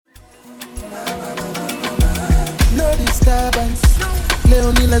disturbance.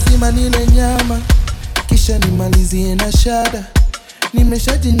 Leo ni lazima nile nyama, kisha nimalizie na shada.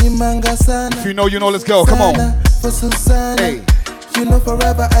 Nimeshajinyimanga sana. If you know, you know, let's go, come on. For Susana, hey. You know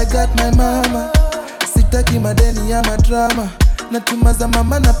forever I got my mama. Sitaki madeni ya madrama, natuma za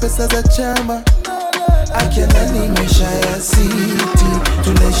mama na pesa za chama. Akiana nimesha ya city,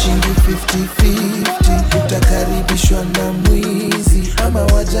 tunashingi 50-50. Utakaribishwa na mwizi, ama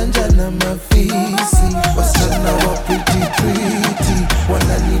wajanja na mafisi. Wasichana wa pretty,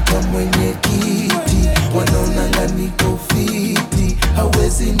 wananipa mwenye kiti. Wanaonanga niko fiti,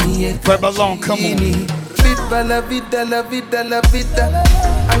 hawezi nieka chini. Viva la vida, la vida, la vida.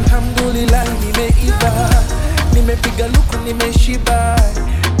 Alhamdulillah nimeiva, nimepiga luku nimeshiba.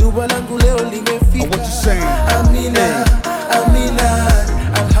 Dua langu leo limefika. Amina, amina.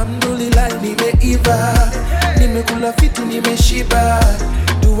 Alhamdulillah nimeiva, nimekula fiti nimeshiba.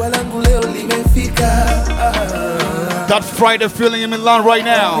 Dua langu leo limefika. That Friday feeling in Milan right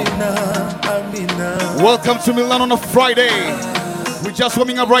now. Amina, amina. Welcome to Milan on a Friday. We're just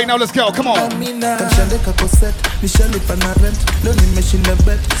warming up right now, let's go, come on. Kamshandeka koset, nishalipa na rent. Leo nimeshinda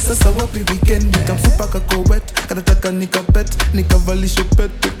bet, sasa wapi weekend. Nikamfupa kakowet, kanataka nikapet. Nikavalisho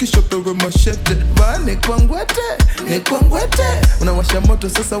pete, kisho pewe mashete. Vaa nekwangwete. Unawasha moto,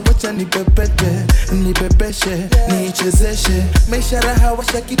 sasa wacha nipepete. Nipepeshe, niichezeshe. Maisha raha,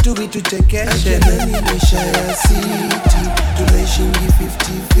 washa kitu vitu chekeshe. Nani maisha ya city, tunaishingi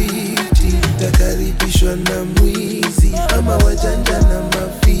 50-50. Takaribishwa na mwizi, ama wajanja na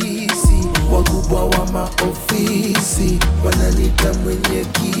mafisi. Wakubwa wa maofisi, wananita mwenye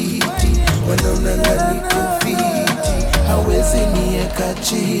kiti. Wanaonanga niko fiti, hawezi nieka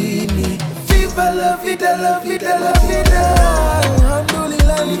chini. Viva la vida, la vida, la vida.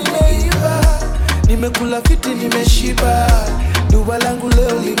 Alhamdulillah nimeiva, nimekula fiti nimeshiba. Dua langu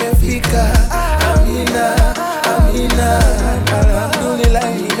leo limefika. Amina, amina. Alhamdulillah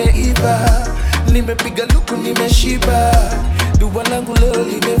nimeiva, nimepiga luku nimeshiba. Dua langu leo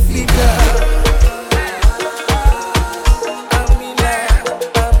limefika. Amina,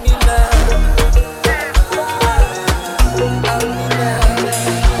 amina. Amina.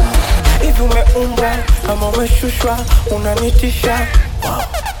 Hivi umeumbwa ama umeshushwa unanitisha. Wow.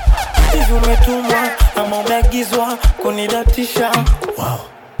 Hivi umetumwa ama umeagizwa kunidatisha. Wow.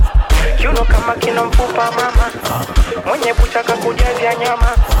 Kiuno kama kina mfupa mama. Wow. Mwenye kuchaka kujazia nyama.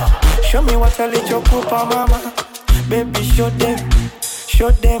 Wow. Show me what alichokupa mama. Baby show them,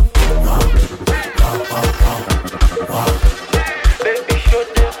 show them. Wow. Wow, wow, wow. Wow. Baby show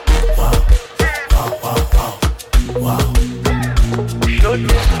them. Wow. Wow, wow, wow. Wow. Show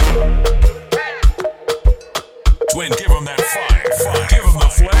them. Twin, give him that fire. Give him the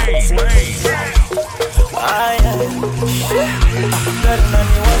flame. Gari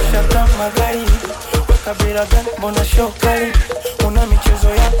unaniwasha kama gari. Weka bila gani mbona shokali. Una michezo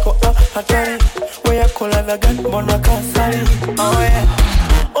yako hatari. Weya ladha gani mbona kasari. Oh yeah.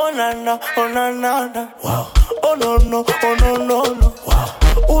 Oh na na, oh na na na. Wow. Oh no no, oh no no no. Wow.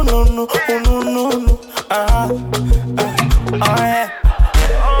 Oh no no, oh no no no. Oh yeah.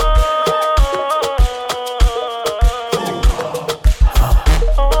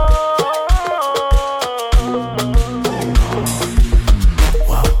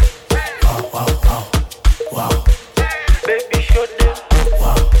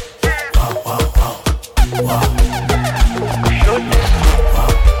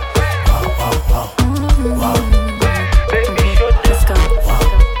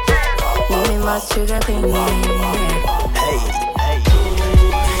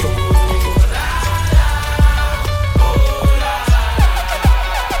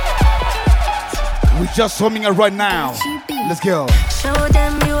 Just swimming it right now. Let's go. Show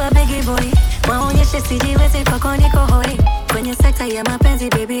them you a biggie boy. Waonyeshe sijiwezi kwako niko hoi. Kwenye sekta ya mapenzi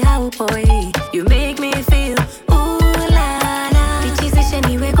baby haupoi. You make me feel ooh la la. Nichizishe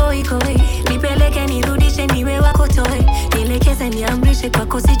niwe koi koi. Nipeleke nirudishe niwe wako toy. Nilekeze niamrishe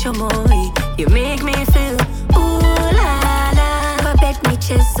kwako sichomoi. You make me feel ooh la la. Kwa bet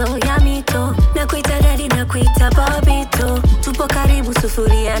michezo ya mito. Na kuita daddy na kuita babito. Tupo karibu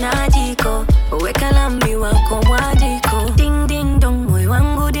sufuria na jiko. Weka lambi wako mwadiko. Ding ding dong, moyo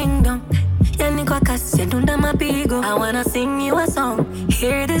wangu ding dong. Yani kwa kasi ya dunda mapigo. I wanna sing you a song,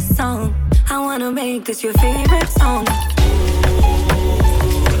 hear this song. I wanna make this your favorite song.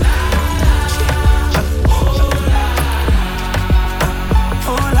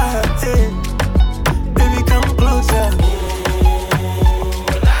 Hola, hey. Baby come closer.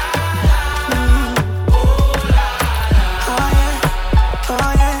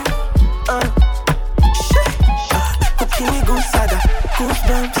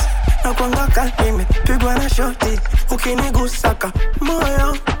 na kuangaka nimepigwa na shoti ukinigusaka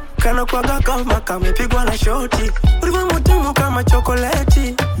moyo kana kuaga kama kamepigwa na shoti ulivyo mtamu kama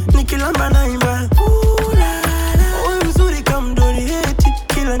chokoleti nikilamba naimba wewe mzuri kama mdorieti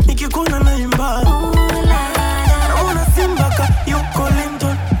kila nikikuna naimba naona simba ka yuko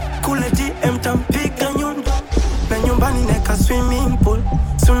London kule DM tampiga nyundo na nyumbani neka swimming pool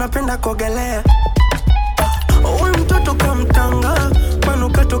si unapenda kuogelea wewe mtoto kama mtanga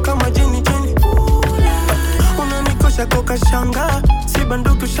manukato kama jeni jeni unanikosha koka shanga si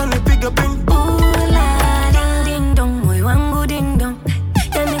banduki ushanipiga pini ding ding dong moyo wangu ding dong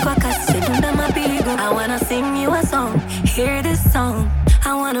yani kwa kasi dunda mapigo I wanna sing you a song hear this song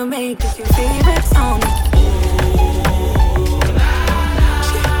I wanna make this your favorite song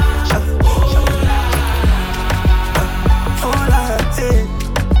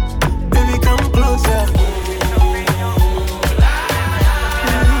baby come closer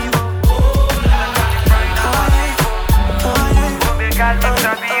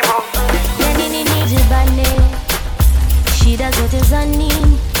shida zote za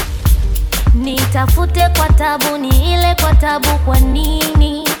nini nitafute kwa tabu ni ile kwa tabu kwa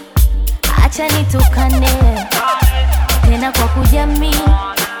nini acha nitukane tena kwa kujamii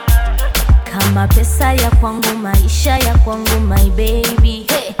kama pesa ya kwangu maisha ya kwangu my baby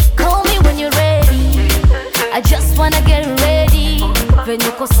hey, call me when you're ready I just wanna get ready when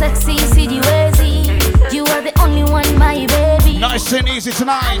you go sexy sijiwezi you are the only one my baby nice and easy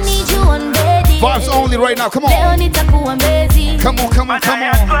tonight I need you on ready vibes only right now come on leo nitakuwa mbezi come on come on come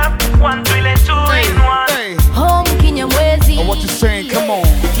on hey home kinyamwezi oh, what you saying come on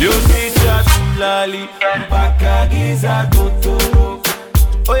leo sisa tulali mpaka giza totoro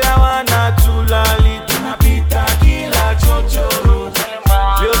oya wana tulali tunapita kila chochoro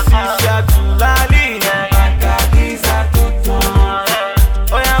leo sisa tulali mpaka giza totoro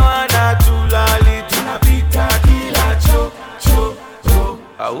oya wana tulali tunapita kila chochoro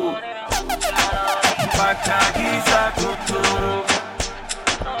au mpaka giza totoro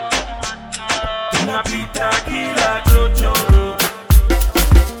tunapita kila chochoro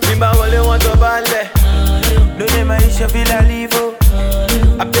Simba wale watu bale Done maisha vila livo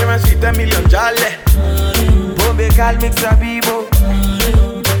Appearance with a million jale Bombe gal mix a bibo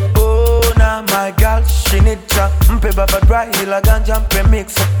Oh na my girl she need cha Mpe baba dry ila ganja mpe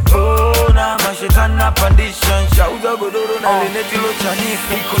mix Oh na mashikana pandishan Shauza godoro na leneti lo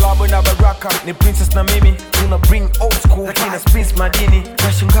chanifi Ni collabo na baraka Ni princess na mimi Tuna bring old school Kina spins madini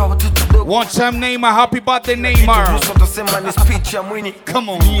Nashinga watoto dogo one time Neymar happy birthday Neymar Utasema ni speech ya mwini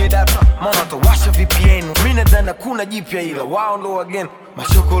come on Niye data Mana tawasha VPN Mina dana kuna jipya ila Wao ndo again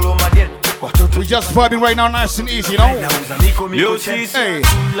Mashokolo magen we just vibing right now nice and easy you know hey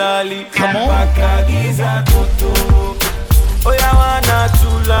come on oya wana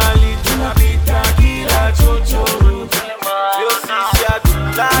tulali tunapita kila chochoro leo sisi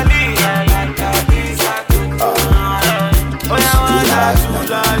tulali oya wana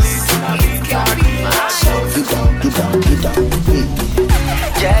tulali tunapita kila chochoro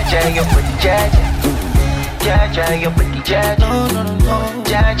Jaja yo putty jaja Jaja yo putty jaja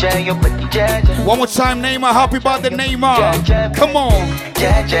Jaja yo putty jaja one more time Neymar happy birthday Neymar come on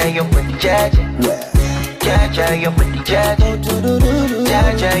Jaja yo putty jaja Jaja yo putty jaja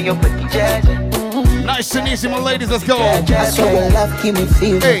Jaja yo putty jaja nice and easy my ladies let's go I swear your love give me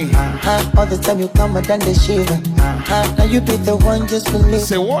fever hey all the time you come and done the shiver now you be the one just believe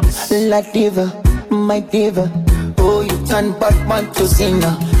say what La diva my diva oh you turn Batman to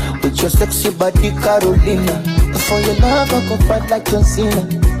Cena with your sexy body Carolina for your love I go fight like John Cena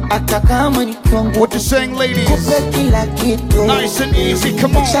hata kama ni kwangu what you saying ladies kupe kila kitu nice and easy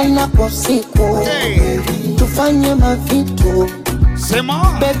come on mchana kwa siku hey tufanye mavitu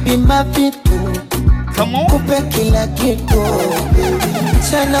sema baby mavitu come on kupe kila kitu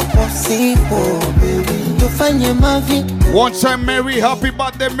mchana kwa siku tufanye mavitu one time Mary happy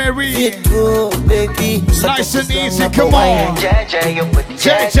birthday Mary vitu baby nice and easy come on Jaja yo putty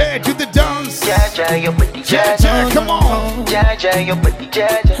jaja Jaja do the dance Jaja yo putty Jaja jaja come on Jaja yo putty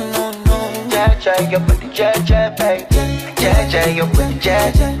jaja Jaja yo putty jaja baby Jaja yo putty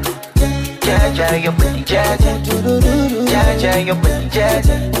jaja Jaja yo putty jaja Jaja yo putty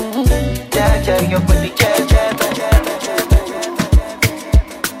jaja Jaja yo putty jaja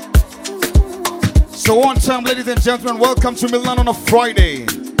so one time ladies and gentlemen welcome to Milan on a Friday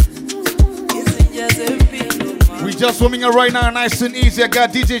we just warming up right now nice and easy I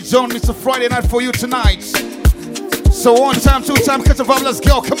got DJ John it's a Friday night for you tonight so one time two time catch a vibe let's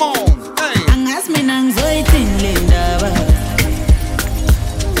go come on hey Angas minang zoitin linda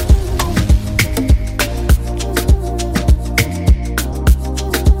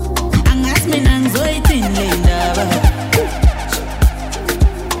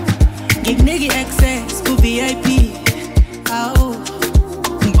Biggie excess to VIP. Oh,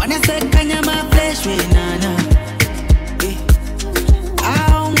 wanna say kanya my flesh we nana.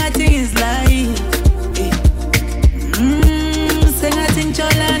 Oh, nothing is like. Say nothing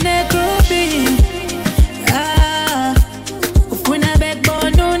chola ne groupie. Ah, ufuna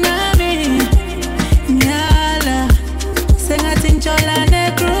backbone no na me. Nyala. Say nothing chola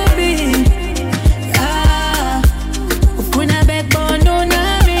ne groupie. Ah, ufuna backbone no na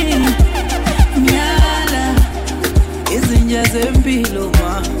me. Nyala. Isn't just a pillow ma.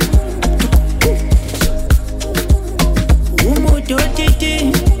 Umu toti,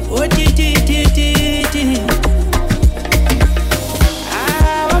 oti.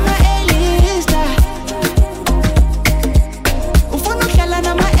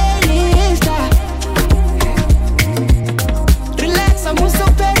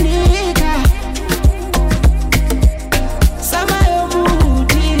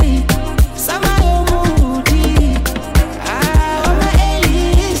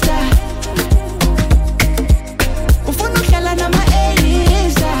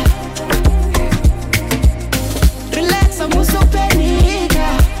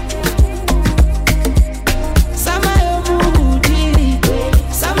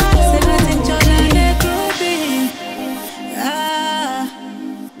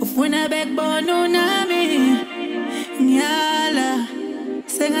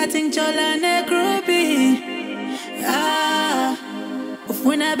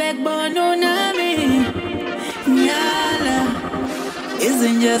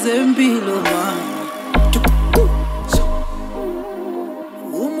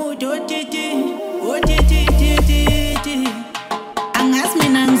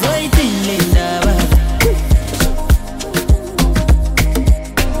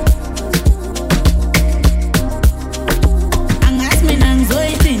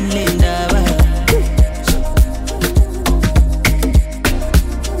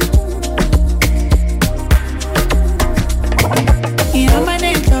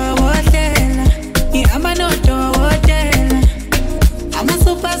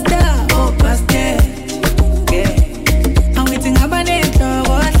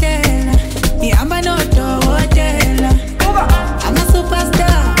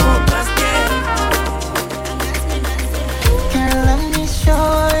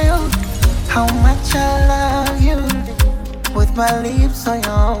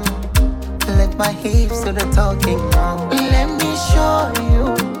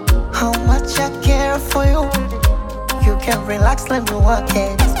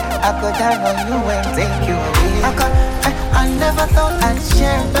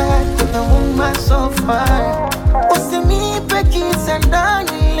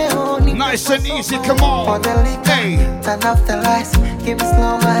 Nice and easy, come on. Hey. Turn off the lights, give me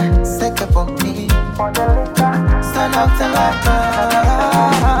slow man, second for me. Turn off the lights.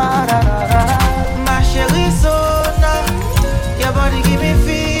 My chérie Sona, your body give me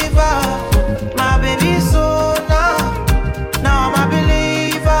fever. My baby Sona, now I'm a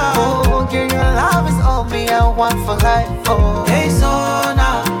believer. Oh, girl, your love is all me, I want for life. Oh, hey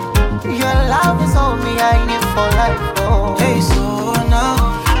Sona, your love is all me, I need for life. Oh, hey Sona.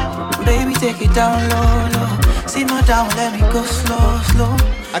 Baby, take it down low. Simmer down, let me go slow.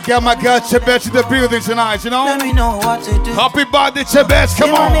 I got my girl Chebet in the building tonight, you know? Let me know what to do. Happy birthday, Chebet,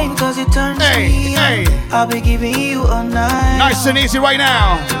 come on. Name cause it turns me on. I'll be giving you all night. Nice and easy right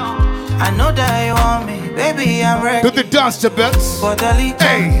now. I know that you want me, baby, I'm ready. Do the dance, Chebet. Puerto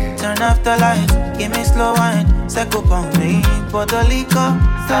Rico, turn off the lights, give me slow wine, set up on me. Puerto Rico,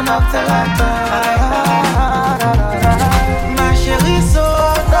 turn off the lights. My chérie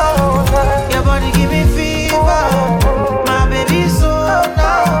Sona, your body give me fever. My baby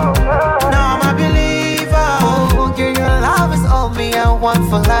Sona, now I'm a believer. Oh, girl, your love is all me, I want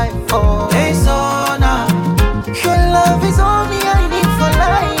for life. Oh, hey Sona, your love is all me, I need for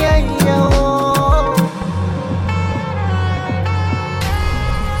life.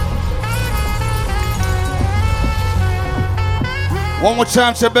 One more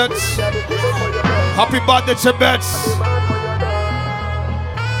time, Chebet. Happy birthday, Chebet.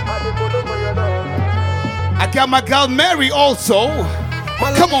 I got my girl Mary also.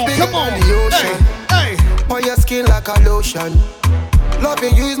 Come on. Hey. On your skin like a lotion.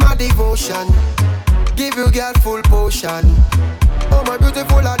 Loving you is my devotion. Give you girl full potion. Oh, my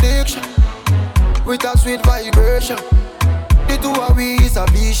beautiful addiction. With a sweet vibration. The two of we is a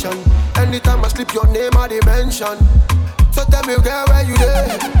vision. Anytime I slip your name I dimension. So tell me girl where you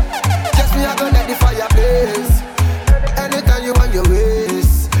there. Just me I gonna let the fireplace. Anytime you want your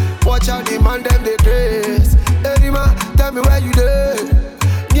ways. Watch out the man them they grace. Hey man, tell me where you there.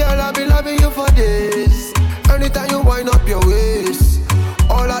 Girl I be loving you for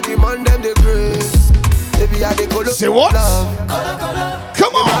Say what? Love.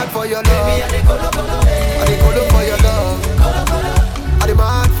 Come on. Mad for your love. I dey colo for your love. I dey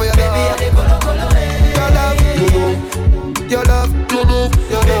mad for your love. Your love, your love,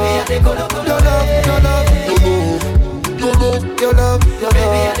 your love, your love, your love, your love, your love, your love.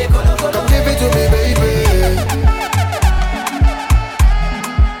 Come give it to me, baby.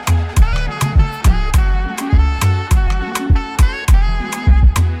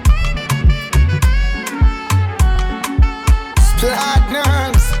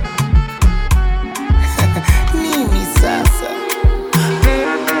 Platinums. Nini sasa.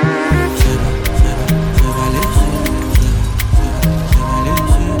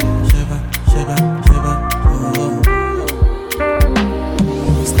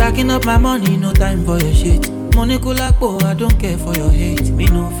 Stacking up my money, no time for your shit. Money kulakbo, I don't care for your hate. Me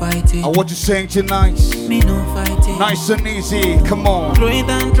no fighting. And what you saying tonight? Me no fighting. Nice and easy, come on. Throwing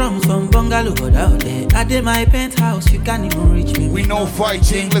down drums from bungalow, but out there. I did my penthouse, you can't even reach me. We no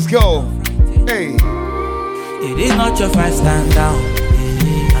fighting, let's go. Hey. It is not your fight, stand down.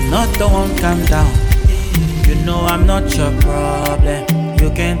 I'm not the one, calm down. You know I'm not your problem.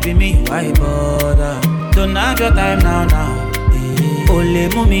 You can't be me, why bother? Don't have your time now. Ole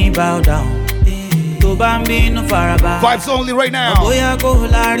mumi bow down. To bambi no faraba. Vibes only right now. Oya go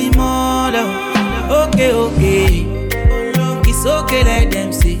lari model. Okay. It's okay, let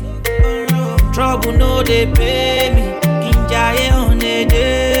them see. Trouble no they pay me. Kinjaye on a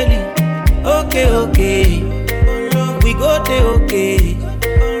daily. Okay. We go there, okay.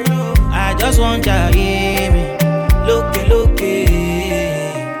 I just want ya hear me. Look.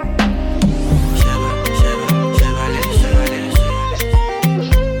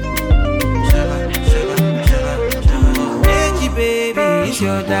 Baby, it's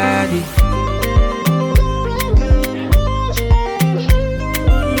your daddy.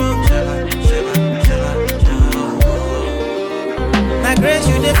 My grace,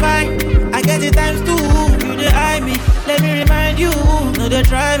 you define. I get it times 2. You dey eye me. Let me remind you. No, they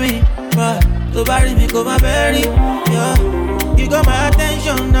try me. But to bury me, go my berry. Yeah. You got my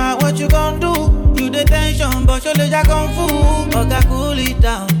attention. Now what you gon' do? You the tension, but your legs are kung fu. Okay, cool it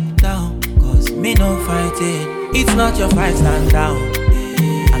down. Cause me no fighting. It's not your fight, stand down.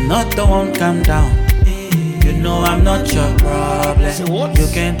 I'm not the one, calm down. You know I'm not your problem. You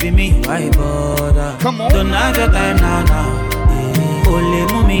can't be me, why bother? Come on. Don't have your time now. Ole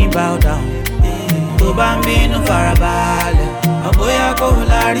mumi bow down. To bambi no farabale. Aboya ko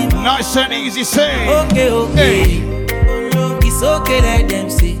lari. Nice and easy, say. Okay. Hey. It's okay, let them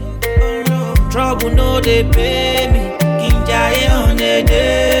see. Trouble no they pay me. Kinjaye on a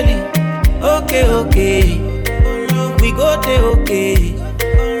daily. Okay. We go there, okay.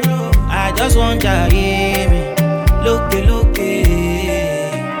 I just want ya hear me. Look.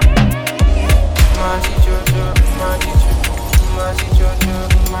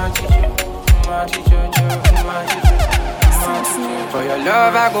 For your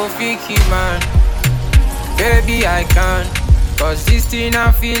love, I go fake you, man. Baby, I can. Cause this thing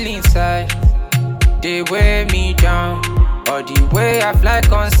I feel inside, they weigh me down. Or the way I fly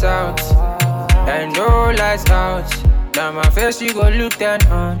consult. And no lights out. Now my face you go look down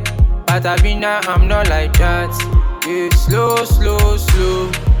on. But I be now I'm not like that. Yeah, slow.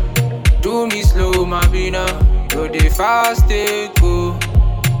 Do me slow, my bina. Do the fast, take go.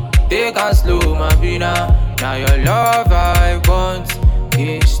 Take a slow, my bina. Now your love I want.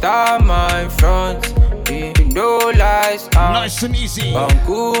 Yeah, start my front. Yeah, no lights out. Nice and easy.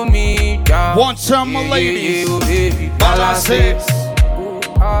 Cool me down. One time, my ladies. Baby, balance it.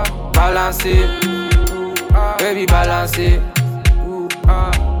 Balance it. Baby, balance it.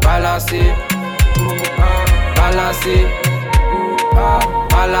 Balance it. Balance it.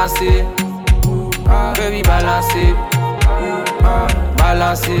 Balance it. Baby, balance it.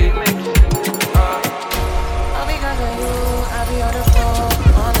 Balance it. All because of you, I'll be on the phone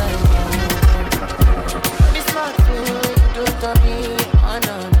all night long. Be smart too, do to me, oh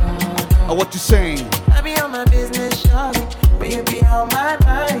no. What you saying? I be on my business, shawty. But you be on my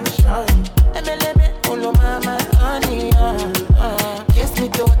mind, shawty. Let me, pull on my honey, kiss me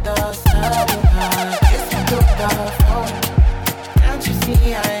to the sun, kiss me to the phone. Can't you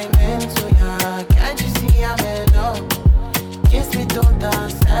see I'm into ya? Can't you see I'm in love? Kiss me to the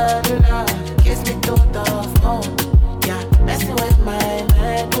cellular, kiss me to the phone. Yeah, messing with my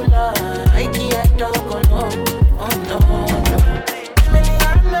medulla. I can't talk alone. Oh no.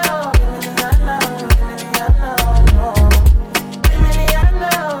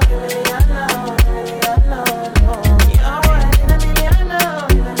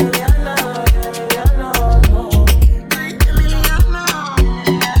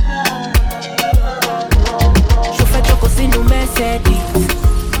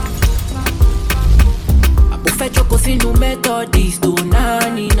 Methodist, oh,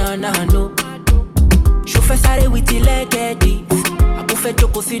 nani, na, no. Chauffeur sare with the leggedy. I go fetch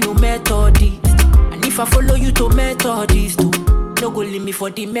Joko see no Methodist. And if I follow you to Methodist, too, no go leave me for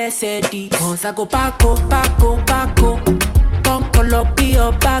the Mercedes. Cause I go Paco. Come call up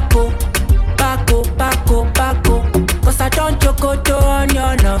your Paco. Cause I don't Joko to on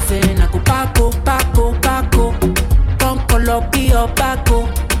your nothing. I go Paco. Come call up your Paco.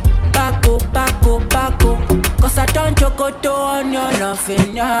 Cause I don't Joko to on your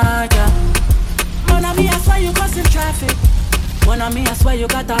nothing. Yeah. Mon ami, I swear you causing traffic. Mon ami, I swear you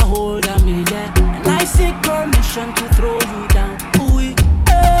got a hold of me there. And I seek permission to throw you down. Ooh, hey,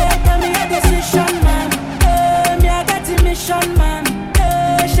 tell me a decision, man. Hey, me I got a mission, man.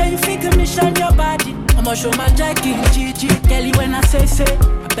 Hey, show you think a mission your body. I'ma show my Jackie, Gigi, Kelly when I say.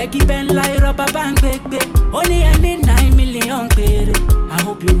 I beg you bend like rubber band, baby. Only I need 9 million, baby. I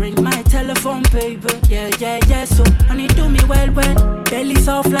hope you ring my telephone, baby. Yeah. So honey, do me well. Belly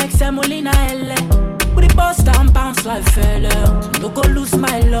soft like semolina, L. With the bust down, bounce like fella. So don't go lose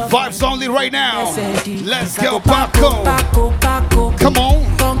my love. Vibes only right now. Let's go, Paco. Come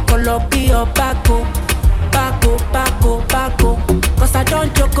on. Come call up your Paco. Cause I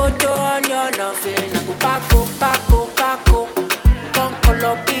don't Joko on your nothing. I go Paco. Come call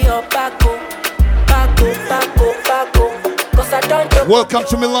up your Paco. Cause I don't Joko. Welcome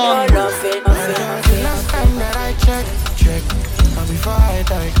to Milan. The last time that I checked, and before I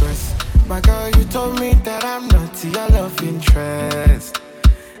digress, my girl, you told me that I'm not your love interest.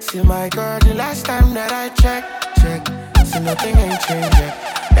 See, my girl, the last time that I checked, see, nothing ain't changed yet.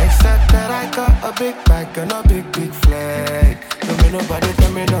 Except that I got a big bag and a big flag. Don't make nobody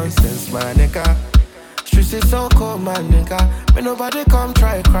tell me nonsense, my nigga. Streets is so cold, my nigga. May nobody come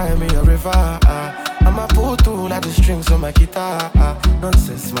try cry me a river. I'ma pull through like the strings on my guitar.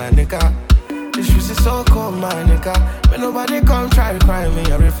 Nonsense, my nigga. The streets is so cold, my nigga. May nobody come try cry me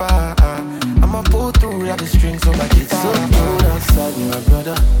a river. I'ma pull through like the strings on my guitar. It's so cold outside, my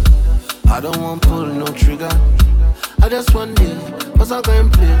brother. I don't want pull no trigger. I just want it, cause I'm going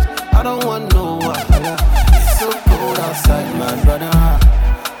place. I don't want no wahala. It's so cold outside, my brother.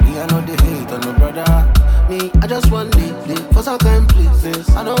 Me, I know the hate on no brother. Me, I just want it, cause I'm going places.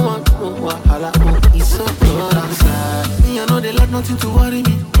 I don't want no wahala. Oh, it's so cold outside. Me, I know they let nothing to worry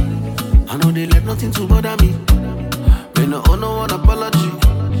me. I know they let nothing to bother me. Me no owe no one apology.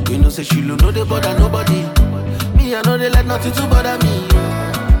 You know say she look no they bother nobody. Me, I know they let nothing to bother me.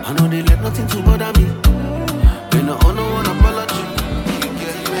 I know they let nothing to bother me. Me no owe no one apology.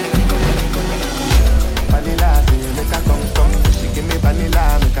 Vanilla, make a come. She give me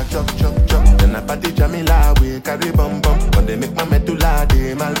vanilla, make a chop. Then I party Jamila, we carry bum. When they make my medulla,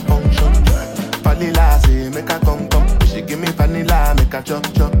 they malfunction. Vanilla, make a come. She give me vanilla, make a chop.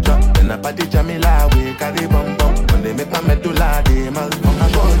 Then I party Jamila, we carry bum. When they make my medulla, they malfunction. I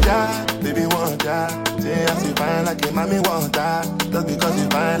want ya, baby want ya. Say as you fine like a mommy want ya. Just because you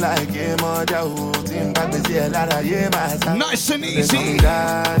fine like a mother who team back me see a lot of yeah, my nice and easy.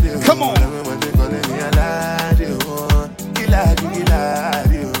 Come on.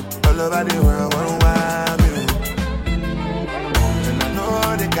 All over the world, and I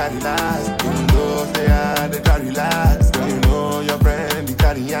know they carry last, even though they are the carry last. Girl, you know your friend, the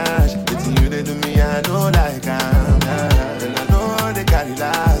carry ash. It's you they do me, I don't like them. And I know they carry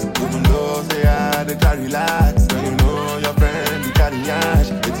last, even though they are the carry last. Girl, you know your friend, the carry ash.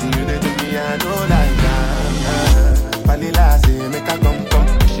 It's you they do me, I don't like them. Vanilla, say make a come.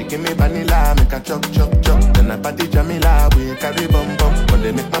 She give me vanilla, make a chop. Then I party Jamila, we carry bum. When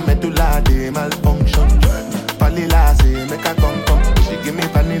they make my medulla, they malfunction. Vanilla, say make a come. She give me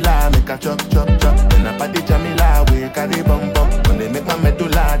vanilla, make a chop. Then I party Jamila, we carry bum. When they make my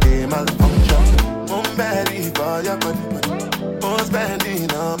medulla, they malfunction. I'm ready for your body. I'm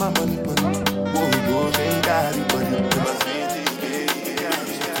spending all my money. Whoa, go think I got body. You must be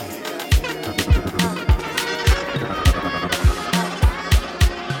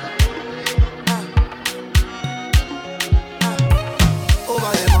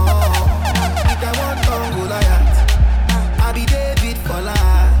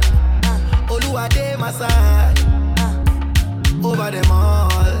side, over them all.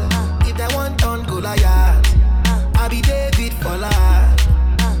 If they want on Goliath, I be David for life.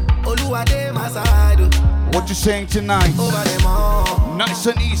 Oluwa de my side. What you saying tonight? Over them all. Nice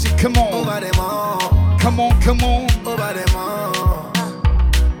and easy, come on. Over them all. Come on. Over them all.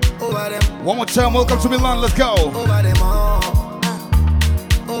 Over them. One more time, welcome to Milan, let's go. Over them all.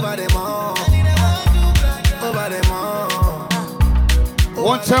 Over them all. Over them all.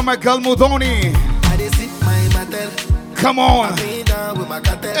 One time, my girl Mudoni. Come on.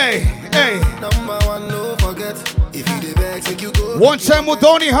 Hey. Hey. Number one, no forget. If you the take you go. One time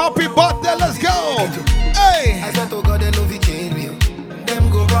Mudoni, happy birthday, let's go. Hey. I swear to God, they love you change me. Them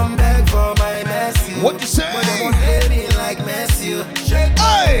go run back for my messy. What you say? But they won't hate me like Messi.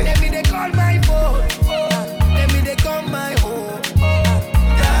 Hey. Let me they call my phone. Let me they come my home.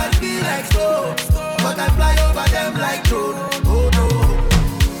 That be like slow, but I fly over them like drone. Oh no,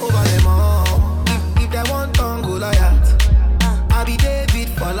 over them all. If they want Angola, I be David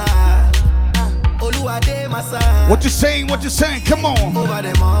for life. Oluwade my son. What you saying? What you saying? Come on. Over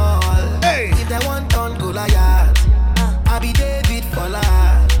them all. Hey. If they want Angola, I be David for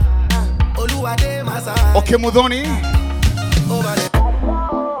life. Oluwade my son. Okay, Mudoni. Over them.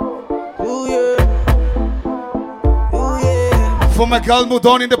 For my girl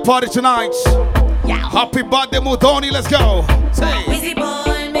Mudoni in the party tonight. Yeah. Happy birthday, Mudoni. Let's go. Say. Busy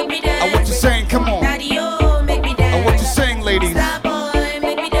boy, make me dance. What you saying? Come on. Daddy-o, make me dance. What you saying, ladies? Star boy,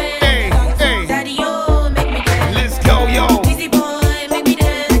 make me dance. Hey, hey. Daddy-o, make me dance. Let's go, yo. Busy boy, make me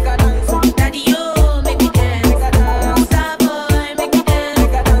dance. Daddy-o, make me dance. Star boy, make me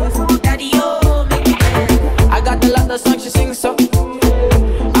dance. Daddy-o, make me dance. I got the lot of songs she sings so.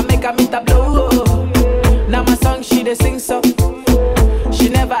 I make her meet a blow. Now my song she dey sing so. She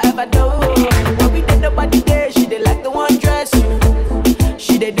never ever do. When we did nobody there, she did like the one dress, you know.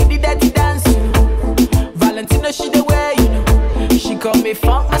 She did do the dirty dance, you know. Valentino she did wear, you know. She call me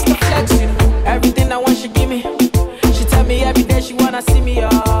funk master flex, you know. Everything I want she give me. She tell me every day she wanna see me,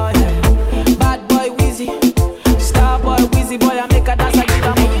 oh yeah. Bad boy Weezy, star boy Weezy boy, I make her dance, I give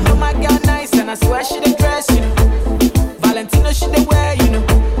her money. You know my girl nice and I swear she did dress, you know. Valentino she did wear, you know.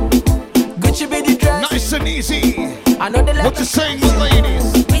 Gucci be the dress. Nice and easy. I know they like what you saying,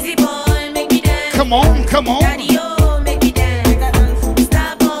 ladies? Busy boy, make me dance. Come on, come on. Daddy-o, make me dance.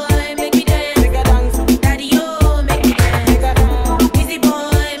 Star boy, make me dance. Daddy-o, make me dance. Busy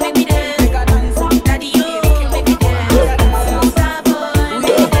boy, make me dance. Daddy-o, make me dance. Star boy,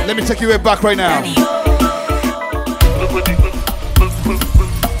 make me dance. Let me take you way back right now.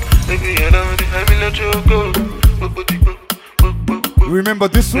 Remember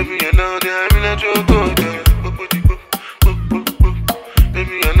this one?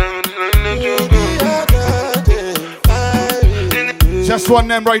 Just one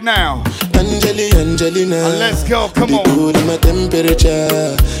name right now. Angelina. And let's go, come on. Cool in my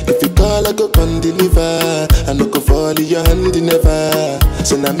temperature. If you call, I go come deliver. I no go fall in your hand never.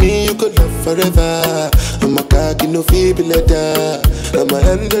 So now me you could love forever. I'm a cocky no feeble letter. I'm a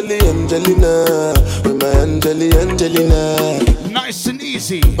Angelina. With my Angelina. Nice and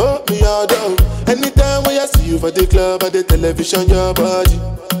easy. Oh me all down. Anytime when I see you for the club or the television, your body.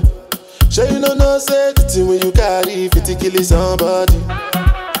 Sure you know say the thing when you carry 50 kill somebody.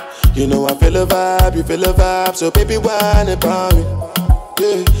 You know I feel a vibe, you feel a vibe, so baby whine about me.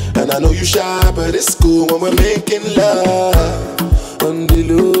 Yeah, and I know you shy, but it's cool when we're making love. On the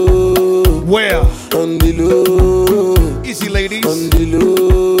low. Where? On the low. Easy ladies. On the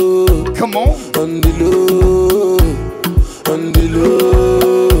low. Come on. On the low. On the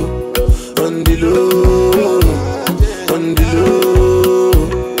low. On the low. On the low.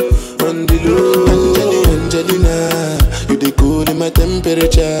 On the low. Angelina, you dey cool in my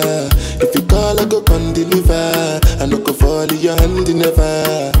temperature. If you call, I go come deliver. I no go fall in your hand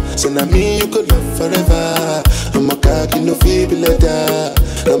never. So now me you could love forever. I'm a cocky no feeble letter.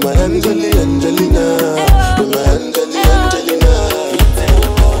 I'm a Angelina. I'm a Angelina.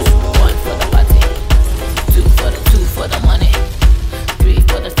 One for the party, two for the money, three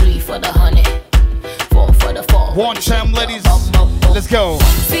for the honey, four for the four. One time, ladies. Let's go.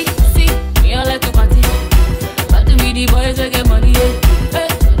 See, me I like to party. Party with the boys that get money, yeah. Hey,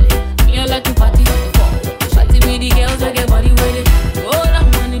 me I like to party. Party with the girls that get money with it. Go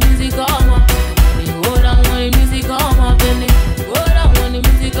down when the music come up. Go down when the music come up. Go down when the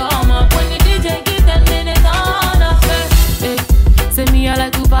music come up. When the DJ give them the turn up. Hey, say me I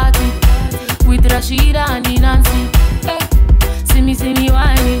like to party with Rashida and the Nancy. Hey, see me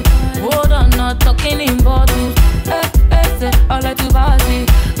whining. Hold on, not talking in bottles. Say I like to party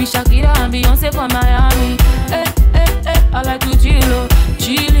with Shakira and Beyonce from Miami. I like to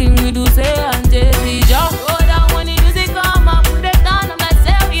chilling with Dulce and Jay-Z. Just go down when the music come up, put it down. I'm like,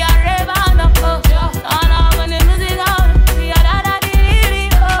 say we are raving up. Turn up when the music come up, we are da-da-dee-dee.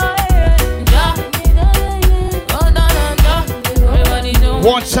 Go down and jump, everybody jump.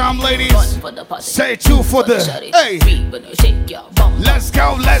 One time, ladies. Say two for the. Hey, let's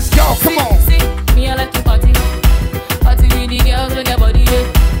go, come on. Me I like to party with the girls with their body.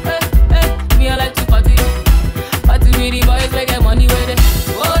 Me I like to party with the boys with their money with it.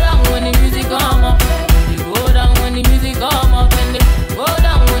 Go down when the music come up. Go down when the music come up. Go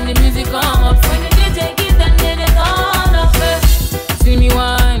down when the music come up. When the DJ give them the turn up.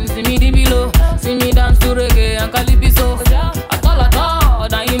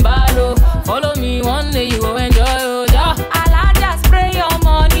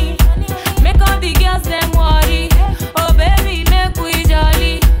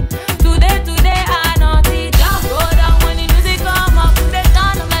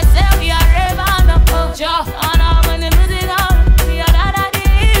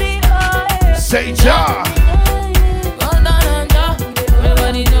 Say ja.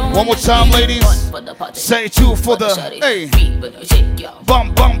 One more time, ladies. Say two for the hey.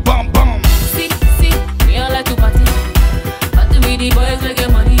 Bum bum bum bum. See, me I like to party. Party with the boys we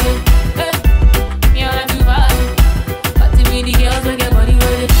get money. Hey, me I like to party. Party with the girls we get money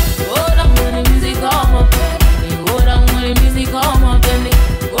with it. Go down when the music come up. Go down when the music come up. Then they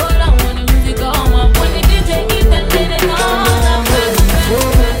go down when the music come up. When the DJ keep that play, they come up.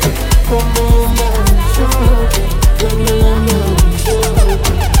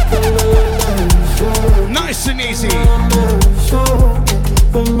 Nice and easy.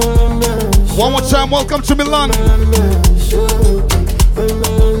 One more time, welcome to Milan.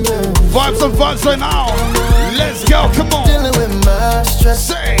 Vibes and vibes right now. Let's go, come on. Dealing with my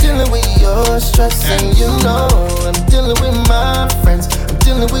stress, dealing with your stress, and you know I'm dealing with my friends. I'm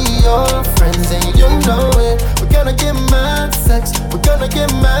dealing with your friends, and you know it. We're gonna get mad sex, we're gonna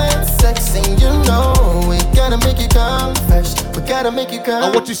get mad sex, and you know we gotta make you come fresh. We gotta make you come.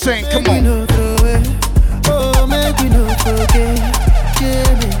 Oh, what you saying? Come on. Oh, make me no forget. Yeah,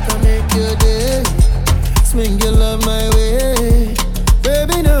 make your day. Swing your love my way.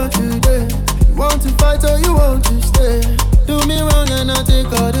 Baby, not today. You want to fight or you want to stay? Do me wrong and I take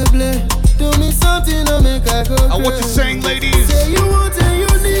all the blame. Do me something to make I go crazy. What you saying, ladies? Say you want and you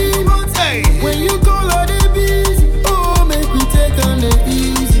need. Hey. When you call all the busy. Oh, make me take on the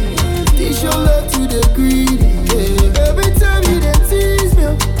easy. Teach your love to the greedy. Yeah. Every time you dey tease me,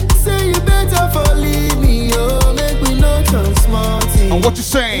 say you better for leave me. Oh, make me no turn smarty. And what you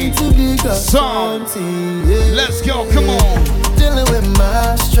saying? Song. Yeah. Let's go, come on. Dealing with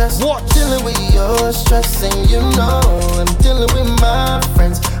my stress, what? Dealing with your stress, and you know I'm dealing with my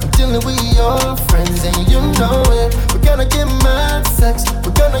friends. I'm dealing with your friends, and you know it. We're gonna get mad sex,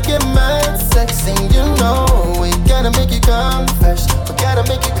 we're gonna get mad sex, and you know we gotta make you come fresh. We gotta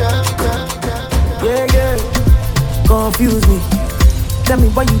make you come. Yeah, yeah. Confuse me. Tell me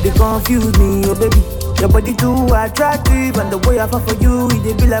why you they confuse me, oh baby. Your body too attractive, and the way I fall for you,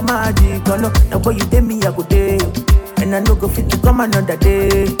 it be like magic. Oh no, the way you did me, I go day. And I no go fit to come another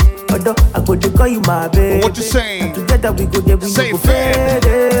day. Although I go to call you my baby. What you saying? And together we go there, we say go fade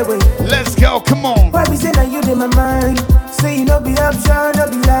away. Let's go, come on. Why we say that you in my mind? Say you no be option, no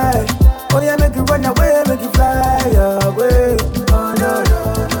be lie. Oh yeah, make you run away, make you fly away. Oh no,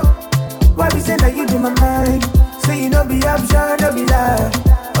 no, no. Why we say that you in my mind? Say you no be option, no be lie.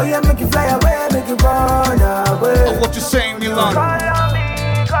 Oh yeah, make you fly away, make you run away. Oh, what you saying, Milan? Call on me.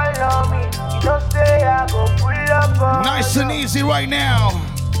 You don't say I go pull up on. Nice and easy right now.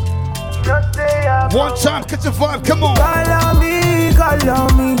 One time, catch a vibe, come on. Call on me.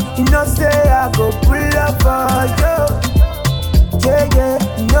 You know say I go pull up on you. Yeah, yeah.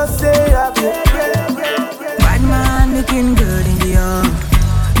 You know say I go pull up. Bad man looking good in the air.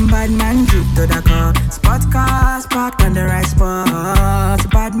 Bad man drip to the car. Spot cars parked on the right spot.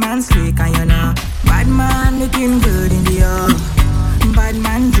 Bad man slick and you know. Bad man looking good in the air. Bad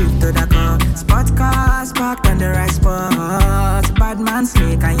man drip to the car. Spot cars parked on the right spot. Bad man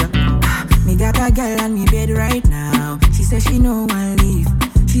slick and you. Me got a girl on me bed right now. She says she no one leave.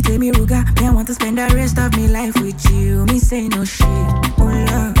 She tell me Ruga, me I want to spend the rest of me life with you. Me say no shit. Oh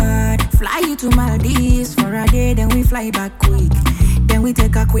Lord, fly you to Maldives for a day, then we fly back quick. Then we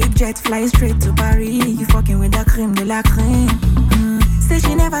take a quick jet, fly straight to Paris. You fucking with the creme de la creme. Say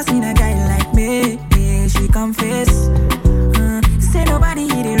she never seen a guy like me. Yeah, she confess. Say nobody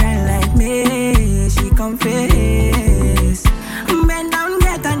hit it right like me. She confess. Bend down,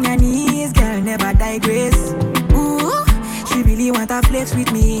 get on your knees, girl, never digress. Ooh, she really want to flex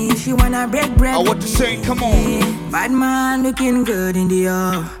with me. She wanna break bread. Oh, what you saying? Come on. Bad man looking good in the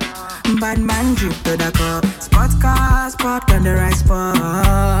air. Bad man drip to the car. Spot cars parked on the right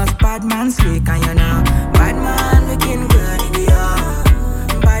spot. Bad man slick and you know. Bad man looking good in the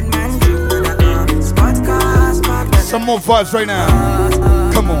air. Bad man drip to the car. Spot cars parked on some more vibes right now.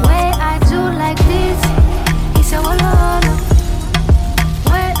 Come on. Way I do like this, it's a walala.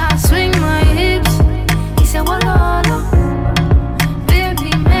 Way I swing my hips, it's a walala.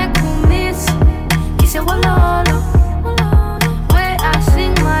 Baby, make me miss, it's a walala. Way I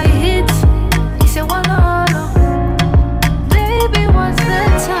sing my hits, it's a walala. Baby, what's the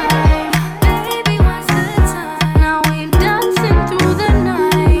time? Baby, what's the time? Now we dancing through the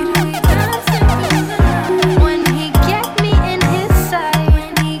night. We dancing through the night. When he get me in his sight.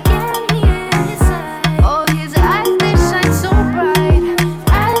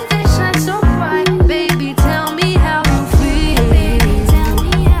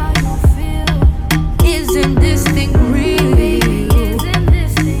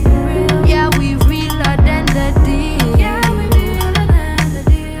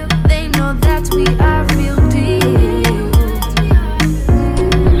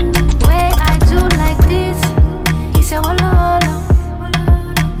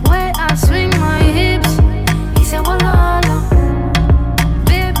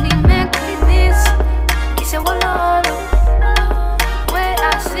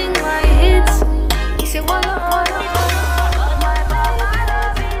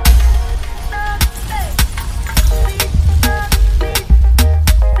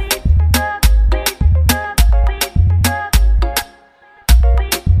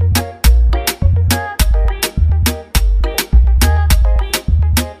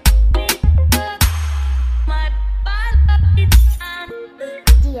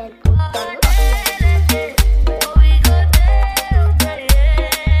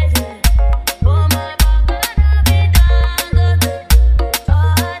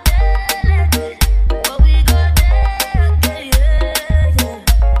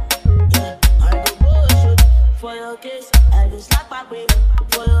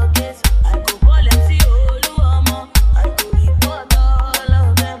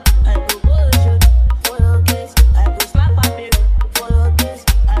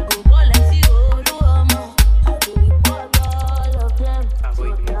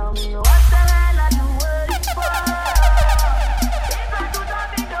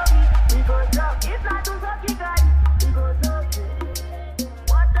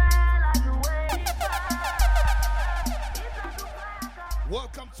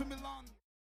 Welcome to Milan.